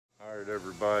Alright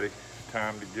everybody,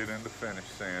 time to get into finish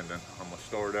sanding. I'm going to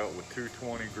start out with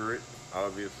 220 grit.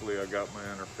 Obviously I got my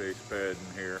interface pad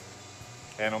in here.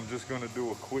 And I'm just going to do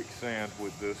a quick sand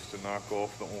with this to knock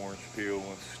off the orange peel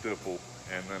and stipple.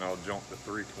 And then I'll jump to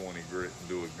 320 grit and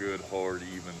do a good hard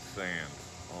even sand.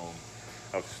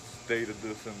 I've stated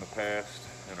this in the past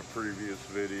in a previous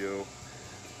video.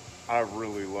 I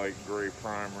really like gray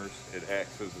primers. It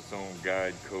acts as its own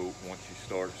guide coat once you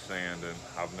start sanding.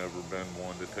 I've never been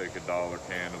one to take a $1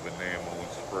 can of enamel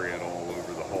and spray it all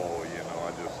over the hull. You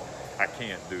know, I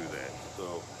can't do that.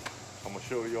 So I'm gonna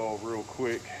show y'all real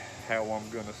quick how I'm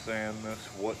gonna sand this,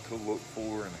 what to look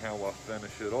for, and how I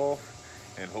finish it off.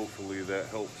 And hopefully that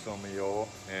helps some of y'all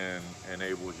and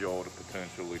enables y'all to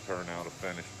potentially turn out a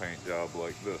finished paint job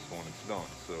like this when it's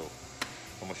done. So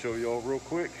I'm gonna show y'all real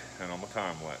quick and I'm gonna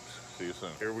time lapse. See you soon.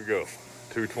 Here we go,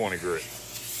 220 grit.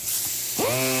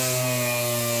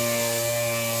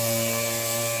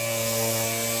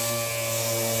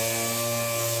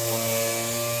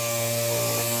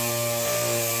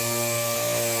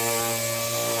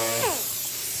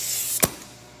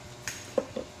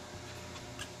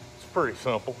 It's pretty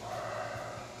simple.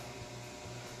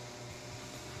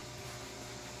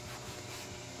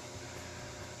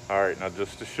 All right, now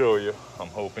just to show you, I'm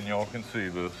hoping y'all can see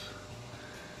this.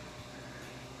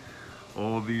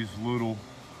 All these little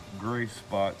gray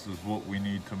spots is what we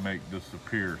need to make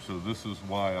disappear. So this is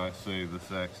why I say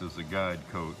this acts as a guide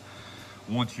coat.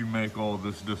 Once you make all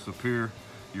this disappear,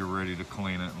 you're ready to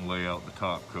clean it and lay out the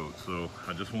top coat. So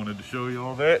I just wanted to show you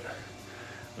all that.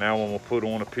 Now I'm gonna put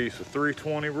on a piece of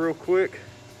 320 real quick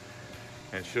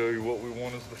and show you what we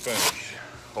want as the finish.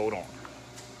 Hold on.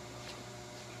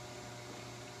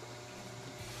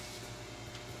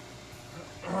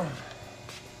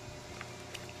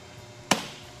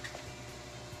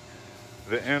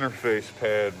 The interface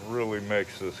pad really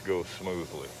makes this go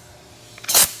smoothly.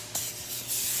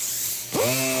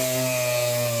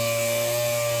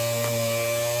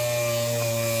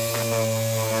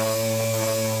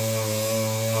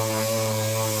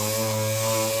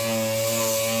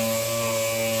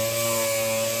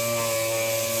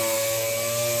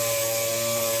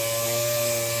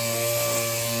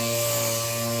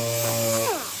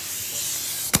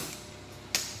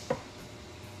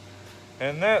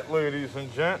 And that, ladies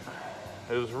and gent,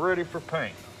 is ready for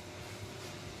paint.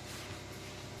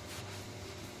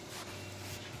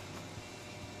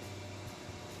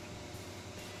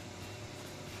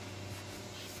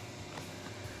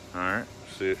 All right,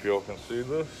 see if y'all can see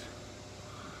this.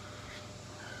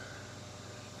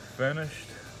 Finished.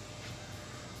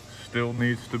 Still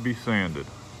needs to be sanded.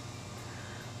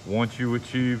 Once you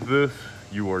achieve this,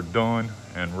 you are done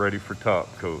and ready for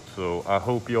top coat. So I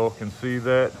hope y'all can see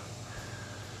that.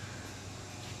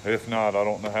 If not, I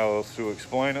don't know how else to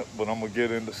explain it, but I'm gonna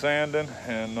get into sanding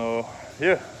and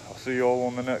yeah, I'll see y'all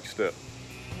on the next step.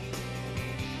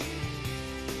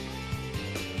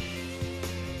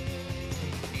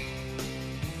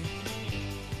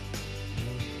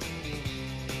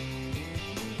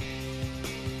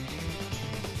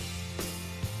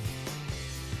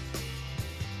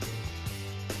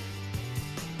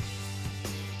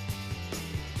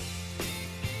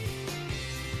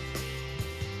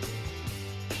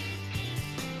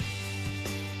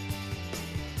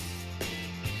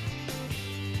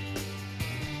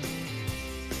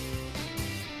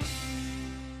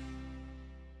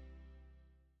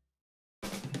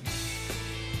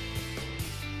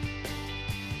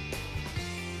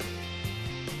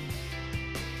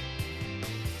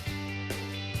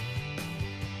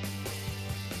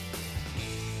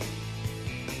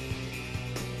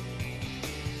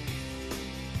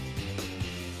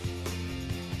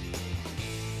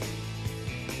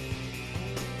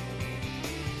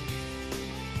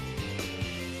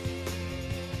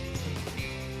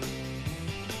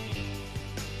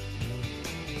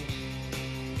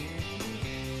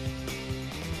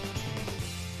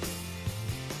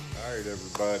 Alright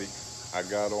everybody, I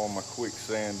got all my quick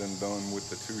sanding done with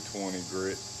the 220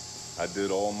 grit. I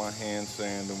did all my hand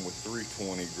sanding with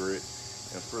 320 grit,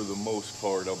 and for the most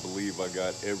part I believe I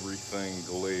got everything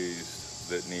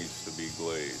glazed that needs to be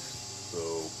glazed.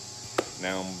 So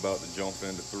now I'm about to jump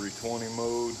into 320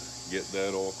 mode, get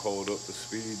that all caught up to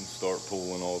speed, and start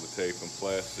pulling all the tape and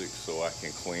plastic so I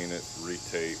can clean it,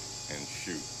 retape, and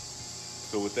shoot.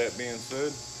 So with that being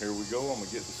said, here we go. I'm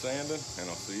gonna get to sanding and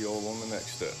I'll see y'all on the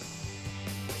next step.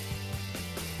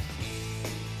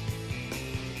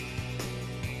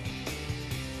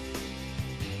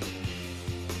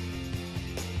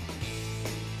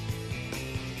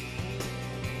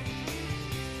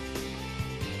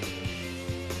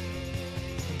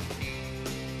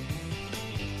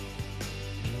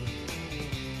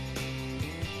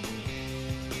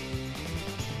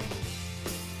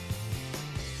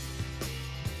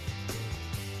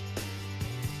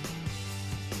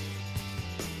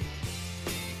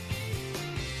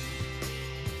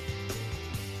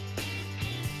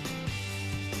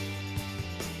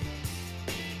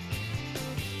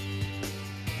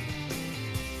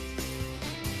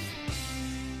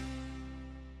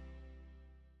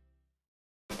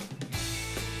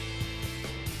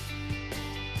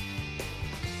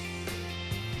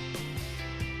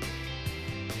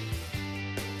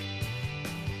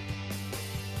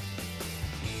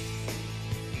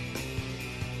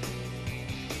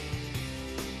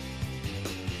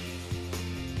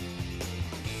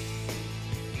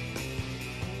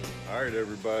 Alright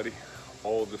everybody,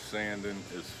 all the sanding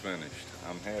is finished.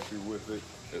 I'm happy with it.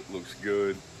 It looks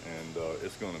good, and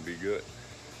it's going to be good.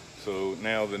 So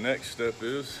now the next step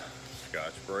is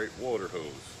Scotch-Brite water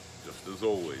hose, just as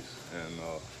always. And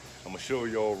I'm going to show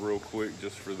y'all real quick,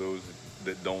 just for those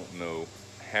that don't know,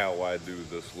 how I do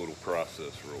this little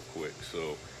process real quick.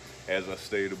 So as I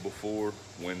stated before,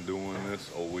 when doing this,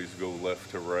 always go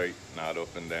left to right, not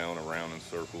up and down, around in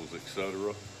circles,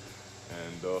 etc.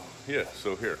 And yeah,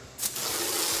 so here.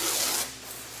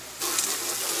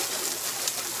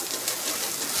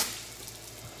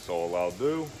 That's all I'll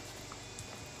do,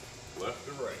 left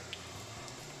to right.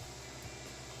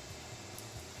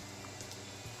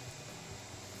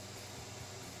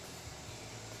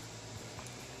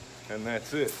 And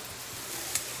that's it.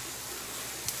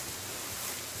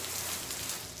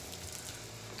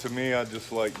 To me, I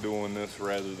just like doing this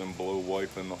rather than blow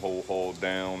wiping the whole hull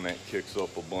down. That kicks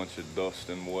up a bunch of dust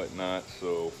and whatnot.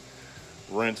 So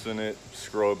rinsing it,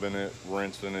 scrubbing it,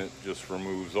 rinsing it just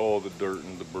removes all the dirt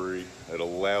and debris. It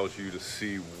allows you to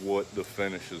see what the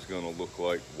finish is going to look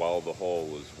like while the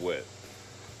hull is wet.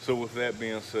 So with that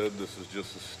being said, this is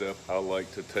just a step I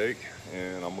like to take,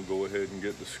 and I'm going to go ahead and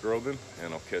get the scrubbing,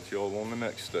 and I'll catch y'all on the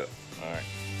next step. All right.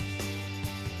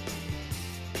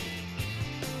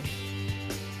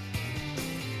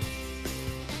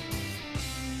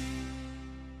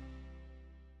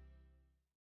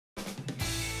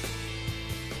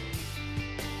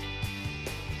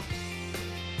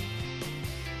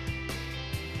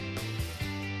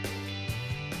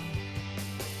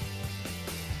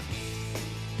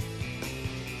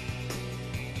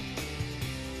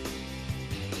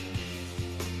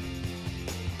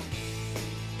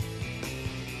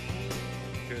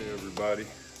 Everybody,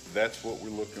 that's what we're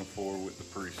looking for with the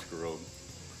pre-scrub.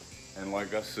 And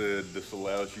like I said, this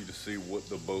allows you to see what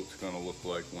the boat's going to look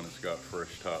like when it's got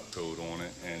fresh top coat on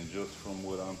it. And just from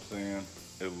what I'm seeing,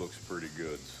 it looks pretty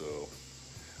good. So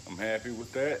I'm happy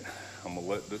with that. I'm going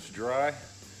to let this dry.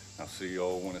 I'll see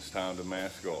y'all when it's time to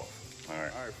mask off. All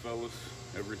right, fellas,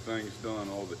 everything's done.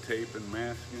 All the tape and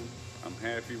masking, I'm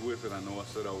happy with it. I know I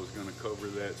said I was going to cover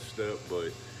that step,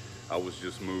 but I was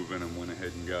just moving and went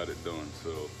ahead and got it done.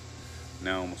 So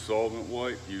now I'm going to solvent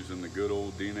wipe using the good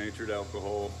old denatured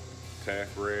alcohol, tack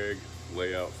rag,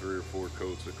 lay out 3 or 4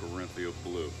 coats of Corinthia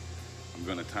blue. I'm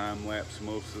going to time lapse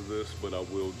most of this, but I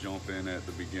will jump in at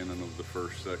the beginning of the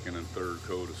first, second, and third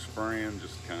coat of spraying,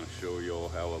 just to kind of show y'all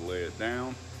how I lay it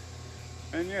down.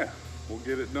 And yeah, we'll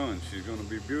get it done. She's going to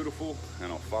be beautiful,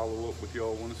 and I'll follow up with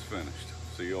y'all when it's finished.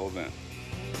 See y'all then.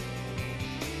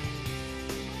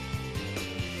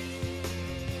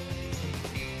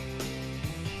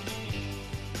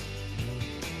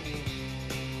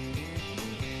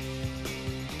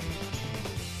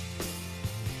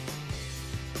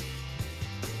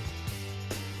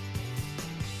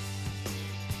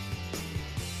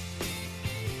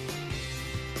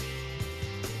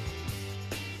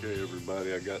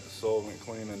 Everybody, I got the solvent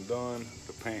cleaning done,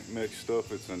 the paint mixed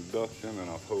up, it's induction, and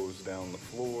I've hosed down the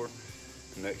floor.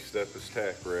 Next step is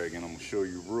tack rag, and I'm going to show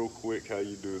you real quick how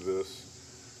you do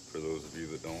this for those of you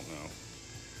that don't know.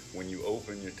 When you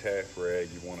open your tack rag,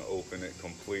 you want to open it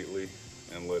completely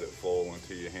and let it fall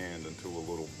into your hand into a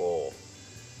little ball.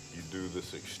 You do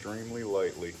this extremely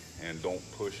lightly and don't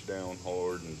push down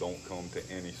hard and don't come to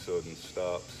any sudden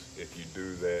stops. If you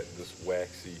do that, this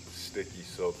waxy, sticky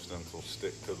substance will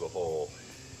stick to the hull,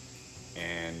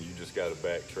 and you just got to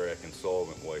backtrack and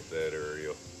solvent wipe that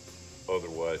area.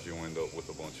 Otherwise, you'll end up with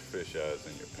a bunch of fish eyes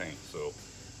in your paint. So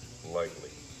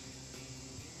lightly,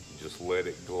 just let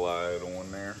it glide on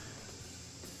there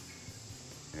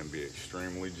and be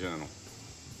extremely gentle.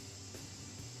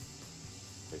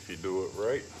 If you do it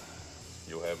right,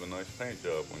 you'll have a nice paint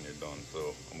job when you're done.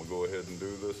 So I'm gonna go ahead and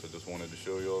do this. I just wanted to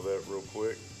show you all that real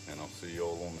quick, and I'll see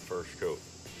y'all on the first coat.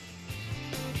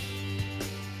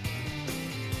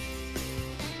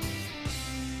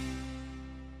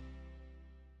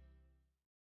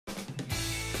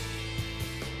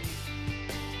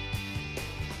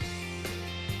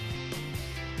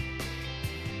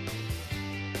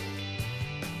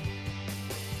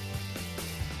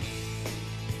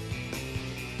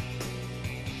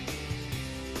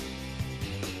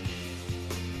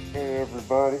 Hey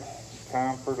everybody,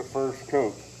 time for the first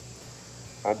coat.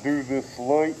 I do this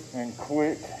light and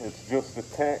quick. It's just a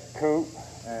tack coat,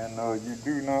 and you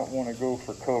do not want to go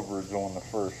for coverage on the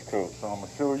first coat. So I'm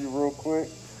going to show you real quick,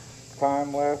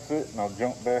 time lapse it, and I'll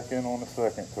jump back in on the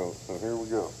second coat. So here we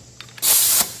go.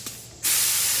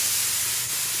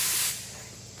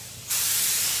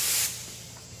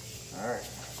 All right.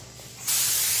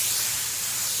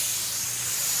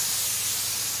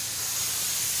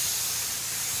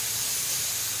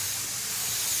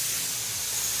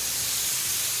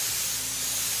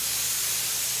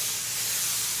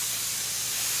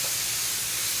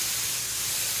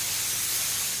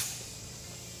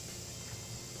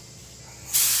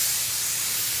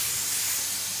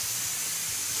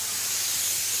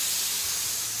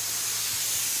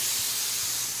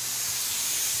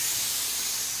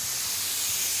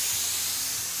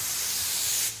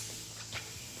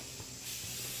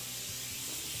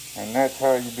 And that's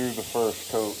how you do the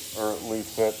first coat, or at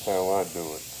least that's how I do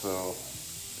it. So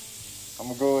I'm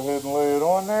gonna go ahead and lay it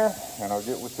on there, and I'll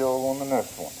get with y'all on the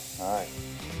next one. All right.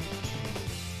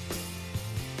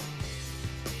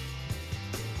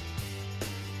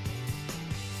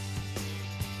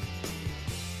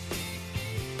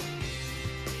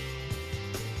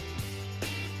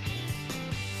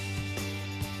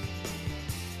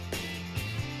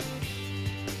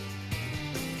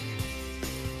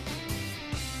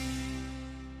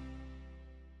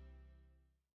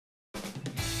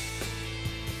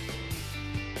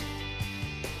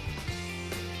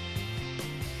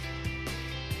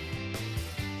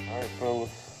 All right,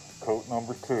 fellas, coat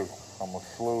number 2. I'm gonna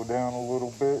slow down a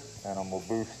little bit, and I'm gonna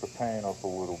boost the paint up a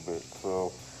little bit.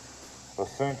 So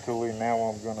essentially now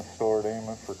I'm gonna start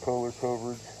aiming for color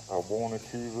coverage. I won't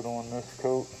achieve it on this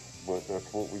coat, but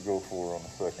that's what we go for on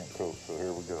the second coat. So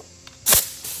here we go.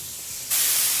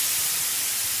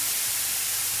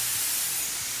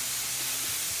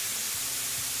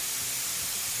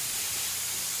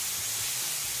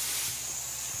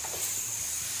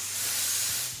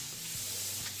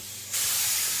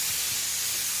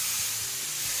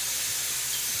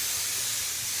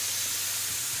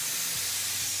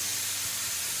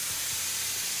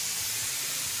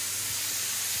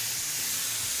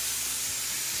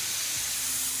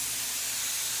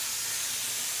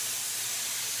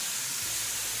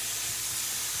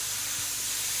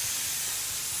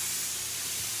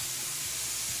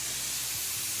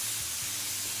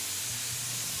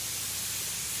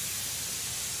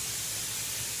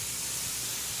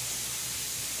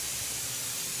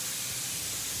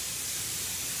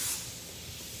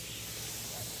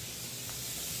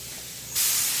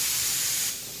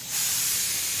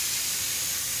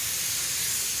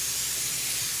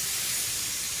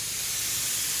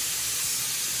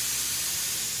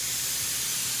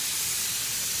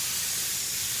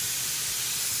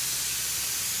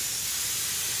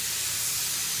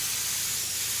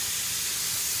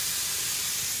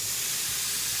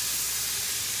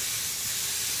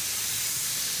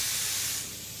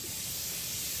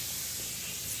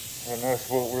 And that's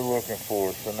what we're looking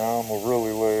for. So now I'm gonna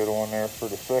really lay it on there for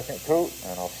the second coat,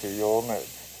 and I'll see y'all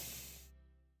next.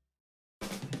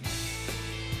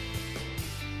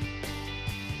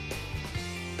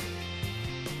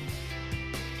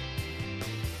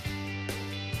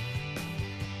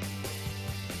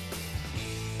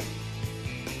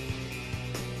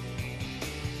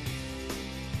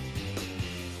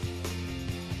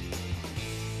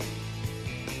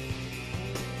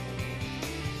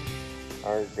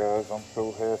 Alright guys, I'm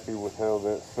so happy with how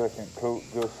that second coat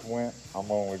just went.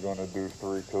 I'm only going to do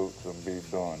 3 coats and be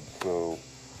done. So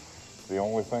the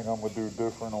only thing I'm going to do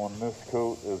different on this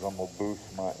coat is I'm going to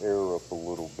boost my air up a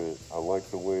little bit. I like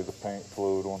the way the paint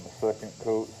flowed on the second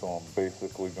coat, so I'm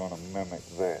basically going to mimic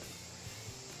that.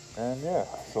 And yeah,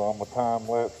 so I'm going to time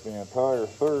lapse the entire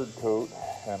third coat,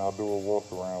 and I'll do a walk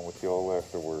around with y'all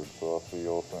afterwards. So I'll see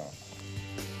y'all soon.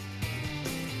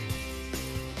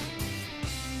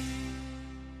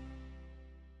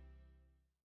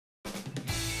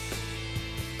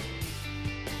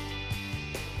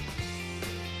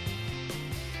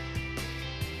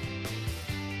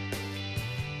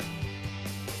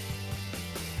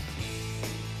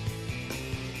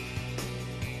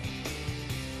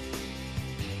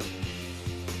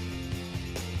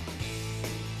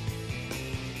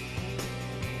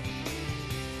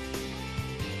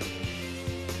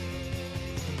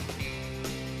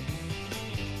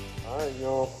 Alright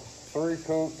y'all, 3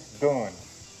 coats done.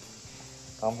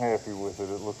 I'm happy with it.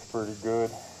 It looks pretty good.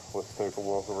 Let's take a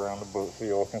walk around the boat so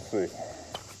y'all can see.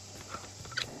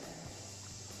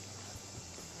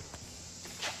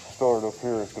 Start up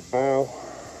here at the bow,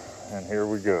 and here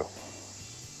we go.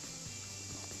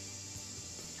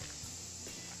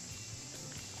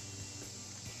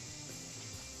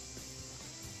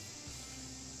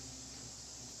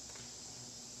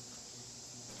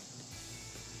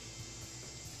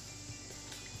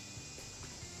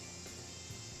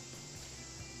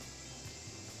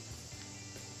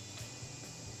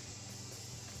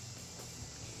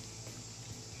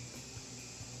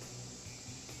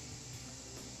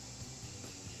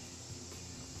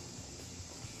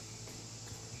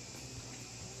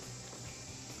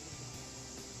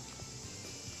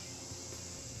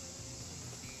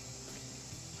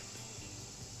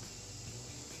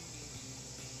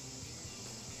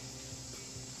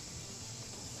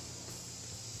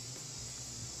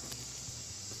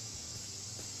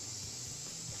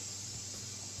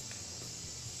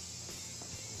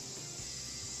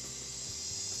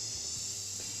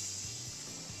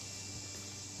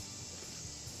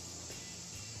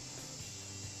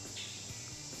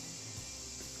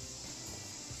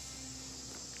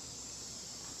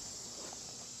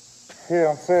 yeah,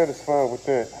 I'm satisfied with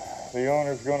that. The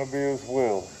owner's gonna be as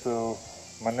well. So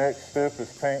my next step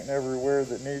is painting everywhere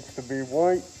that needs to be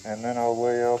white, and then I'll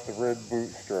lay out the red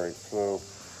boot stripe. So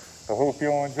I hope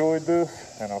y'all enjoyed this,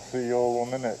 and I'll see y'all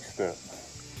on the next step.